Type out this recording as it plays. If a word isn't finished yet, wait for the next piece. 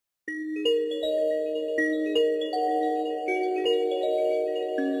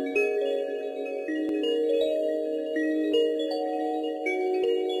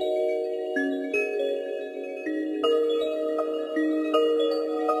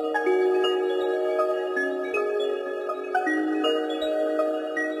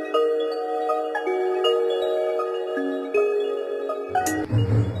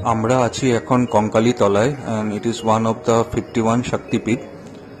আমরা আছি এখন কঙ্কালী তলায় and it is one of the 51 শক্তিপীঠ।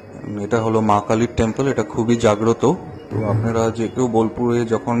 এটা হলো মা কালীর টেম্পল। এটা খুবই জাগ্রত। তো আপনারা যে কেউ বোলপুরে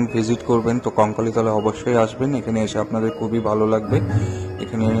যখন ভিজিট করবেন তো কঙ্কালী তলায় অবশ্যই আসবেন। এখানে এসে আপনাদের খুবই ভালো লাগবে।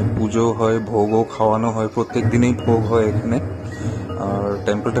 এখানে পুজো হয়, ভোগও খাওয়ানো হয়, প্রত্যেক দিনেই ভোগ হয় এখানে। আর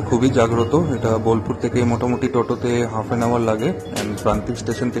টেম্পলটা খুবই জাগ্রত। এটা বোলপুর থেকে মোটামুটি টোটোতে হাফ অ্যান আওয়ার লাগে অ্যান্ড প্রান্তিক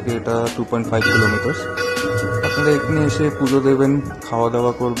স্টেশন থেকে এটা 2.5 কিলোমিটার। আপনারা এখানে এসে পুজো দেবেন, খাওয়া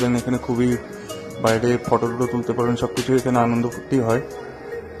দাওয়া করবেন। এখানে খুবই বাইরে ফটো টটো তুলতে পারবেন, সবকিছু এখানে আনন্দ ফুর্তি হয়।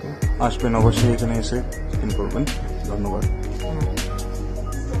 আসবেন অবশ্যই, এখানে এসে স্পেন্ড করবেন। ধন্যবাদ।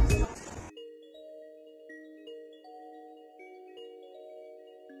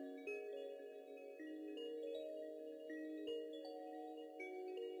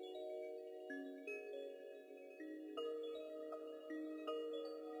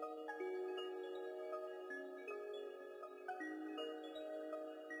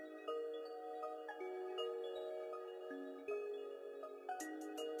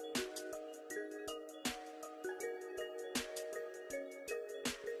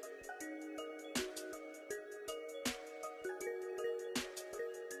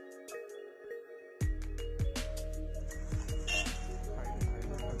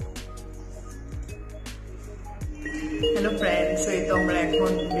 হ্যালো ফ্রেন্ডস, এই তো আমরা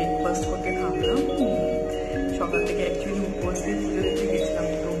এখন ব্রেকফাস্ট করতে থামলাম। সকাল থেকে অ্যাকচুয়ালি উপস্থিত পুজো দিতে গেছিলাম,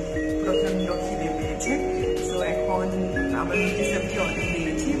 তো প্রচন্ড খিদে পেয়েছে। তো এখন আবার রুটি সবজি অর্ডার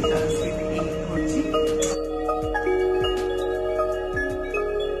দিয়েছি, প্লাস উইথ এগ করছি।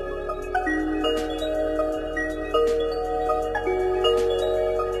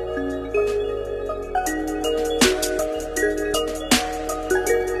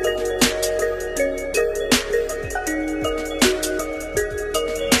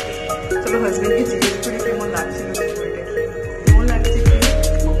 হাজবেন্ডকে জিজ্ঞেস করি কেমন লাগছিল রেস্টুরেন্টে, কেমন লাগছে?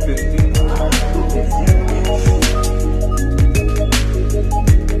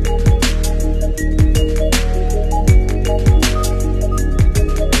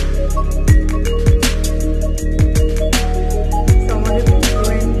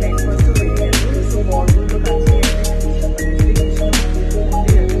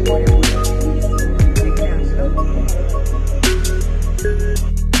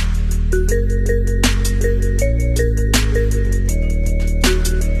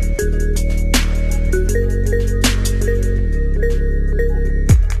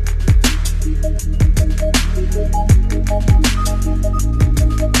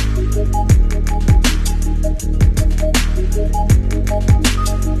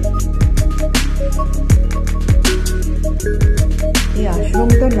 এই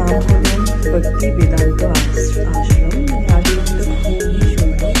আশ্রমটার নাম হলো ভক্তি বেদান্ত আশ্রম। আশ্রমটা খুবই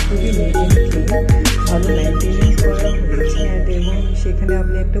সুন্দর, খুবই নিট অ্যান্ড ক্লিন, ভালো মেনটেনেন্স করা হয়েছে। এবং সেখানে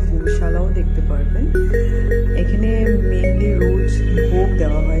আপনি একটা গোশালাও দেখতে পারবেন। এখানে মেনলি রোজ ভোগ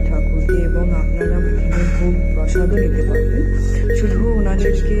দেওয়া হয় ঠাকুরকে, এবং আপনারা এখানে ভোগ প্রসাদও নিতে পারবেন। শুধু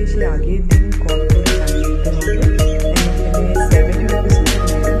ওনাদেরকে সে আগের দিন কল